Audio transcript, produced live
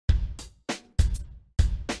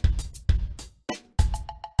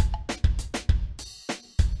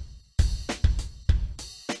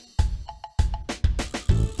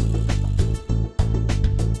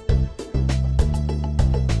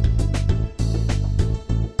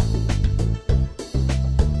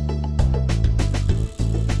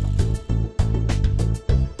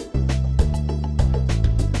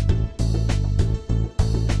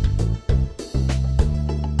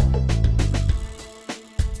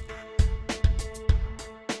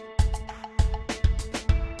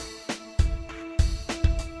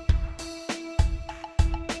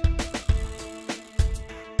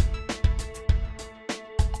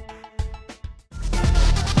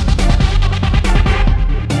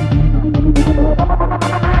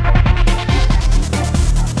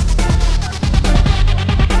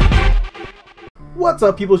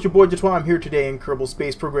What's up, people? It's your boy Jatwa. I'm here today in Kerbal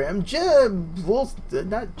Space Program. Jeb, well,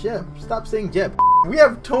 not Jeb. Stop saying Jeb. We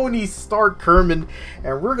have Tony Stark Kerman,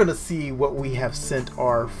 and we're gonna see what we have sent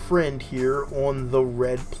our friend here on the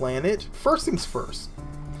red planet. First things first,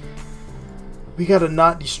 we gotta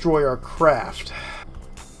not destroy our craft.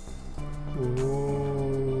 Ooh,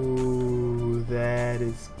 that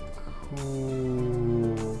is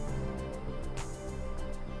cool.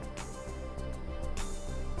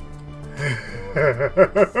 Just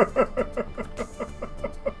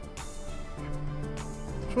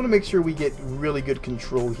want to make sure we get really good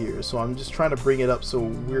control here, so I'm just trying to bring it up so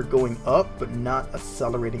we're going up but not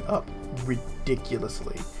accelerating up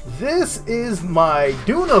ridiculously. This is my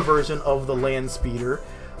Duna version of the land speeder.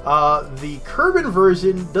 The Kerbal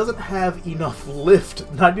version doesn't have enough lift,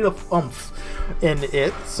 not enough oomph in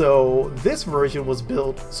it, so this version was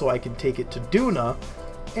built so I can take it to Duna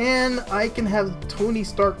and I can have Tony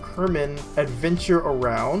Stark Kerman adventure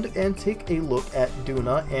around and take a look at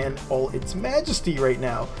Duna and all its majesty right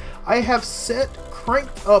now. I have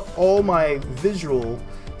cranked up all my visual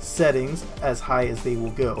settings as high as they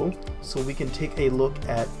will go, so we can take a look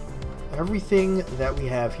at everything that we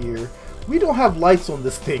have here. We don't have lights on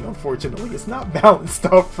this thing, unfortunately. It's not balanced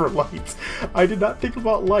out for lights. I did not think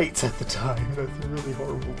about lights at the time. That's a really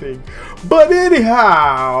horrible thing. But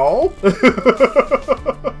anyhow,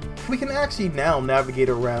 we can actually now navigate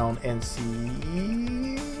around and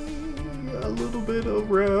see a little bit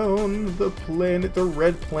around the planet, the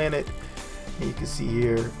red planet. And you can see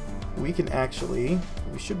here, we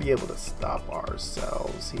should be able to stop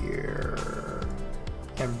ourselves here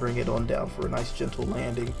and bring it on down for a nice gentle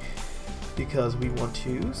landing, because we want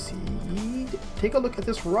to take a look at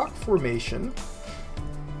this rock formation.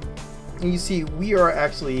 And you see we are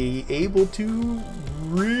actually able to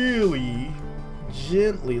really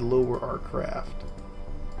gently lower our craft.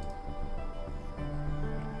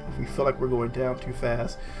 If we feel like we're going down too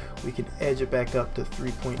fast, we can edge it back up to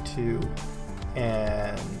 3.2,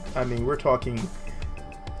 and I mean, we're talking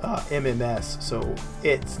MMS, so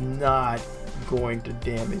it's not going to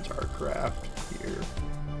damage our craft here.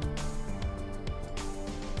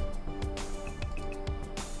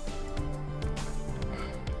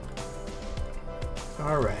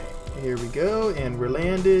 Alright, here we go, and we're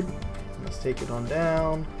landed. Let's take it on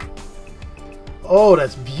down. Oh,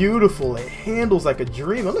 that's beautiful. It handles like a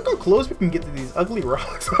dream. And look how close we can get to these ugly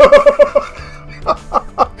rocks.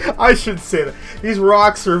 I should say that. These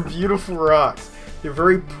rocks are beautiful rocks. They're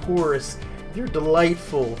very porous. They're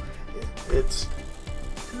delightful. It's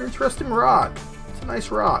an interesting rock. It's a nice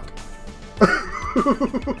rock.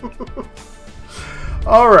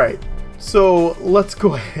 Alright. So let's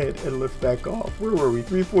go ahead and lift back off. Where were we?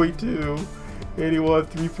 3.2, 81,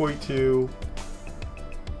 3.2.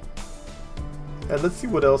 And let's see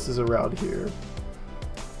what else is around here.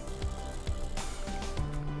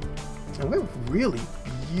 And we have really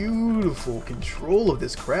beautiful control of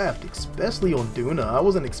this craft, especially on Duna. I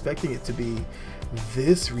wasn't expecting it to be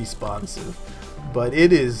this responsive, but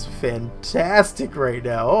it is fantastic right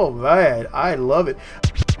now. Oh man, I love it.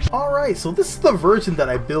 Alright, so this is the version that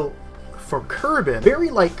I built from Kerbal. Very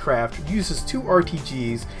light craft, uses 2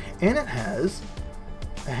 RTGs, and it has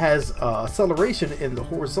acceleration in the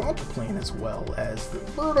horizontal plane as well as the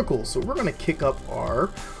vertical. So we're going to kick up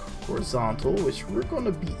our horizontal, which we're going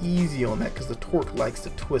to be easy on that because the torque likes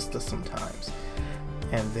to twist us sometimes.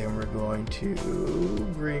 And then we're going to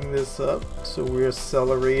bring this up so we're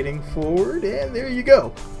accelerating forward, and there you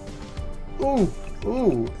go. Ooh,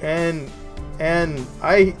 and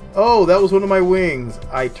oh, that was one of my wings.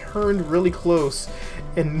 I turned really close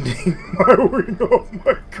and named my wing off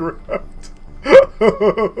my craft.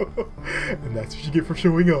 And that's what you get for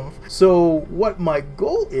showing off. So what my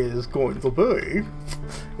goal is going to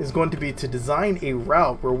be to design a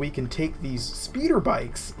route where we can take these speeder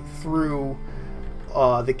bikes through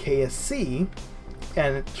the KSC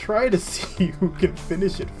and try to see who can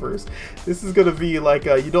finish it first. This is going to be like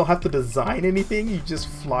you don't have to design anything, you just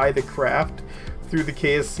fly the craft through the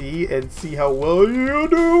KSC and see how well you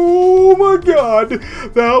do. Oh my god,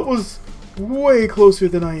 that was way closer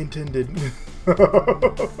than I intended.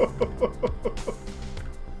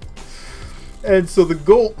 And so the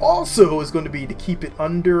goal also is going to be to keep it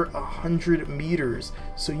under 100 meters.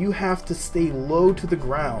 So you have to stay low to the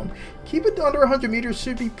ground. Keep it under 100 meters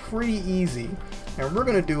should be pretty easy. And we're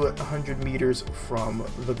going to do it 100 meters from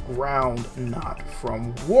the ground, not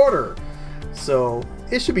from water. So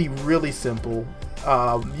it should be really simple.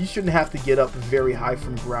 You shouldn't have to get up very high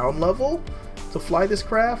from ground level. to fly this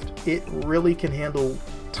craft, it really can handle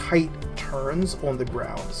tight turns on the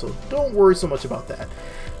ground. So don't worry so much about that.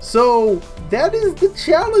 So that is the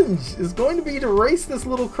challenge, is going to be to race this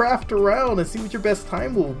little craft around and see what your best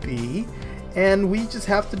time will be. And we just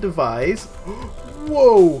have to devise,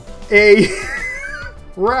 whoa, a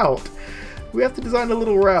route. We have to design a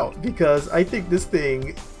little route because I think this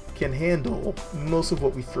thing can handle most of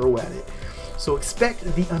what we throw at it. So expect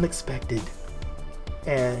the unexpected.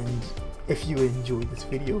 And if you enjoyed this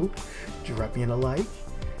video, drop me a like.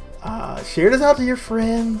 Share this out to your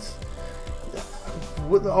friends.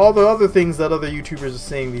 With all the other things that other YouTubers are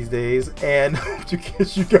saying these days. And hope to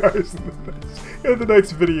catch you guys in the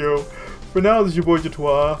next video. For now, this is your boy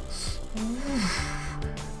Jatois.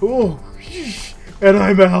 Oh, and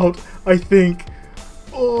I'm out, I think.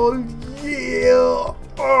 Oh, yeah.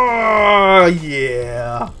 Oh,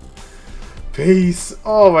 yeah. Peace.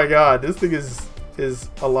 Oh my god, this thing is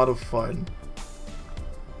a lot of fun.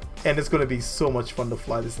 And it's going to be so much fun to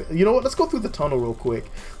fly this thing. You know what? Let's go through the tunnel real quick.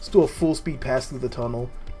 Let's do a full speed pass through the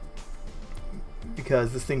tunnel.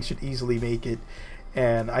 Because this thing should easily make it.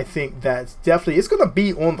 And I think that's definitely, it's going to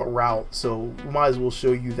be on the route. So we might as well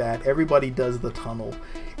show you that. Everybody does the tunnel.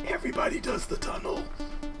 Everybody does the tunnel.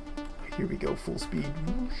 Here we go, full speed.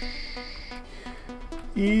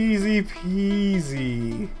 Easy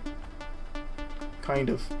peasy. Kind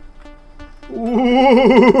of.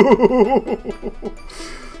 Ooh.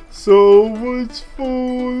 So much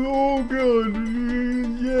fun. Oh god.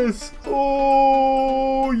 Yes.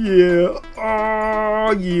 Oh yeah.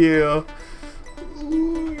 Oh yeah.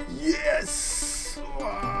 Ooh, yes.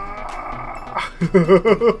 Ah.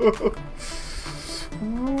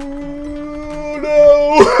 Ooh, no.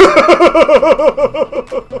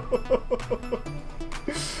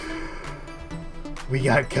 We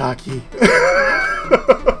got cocky.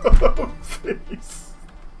 Peace.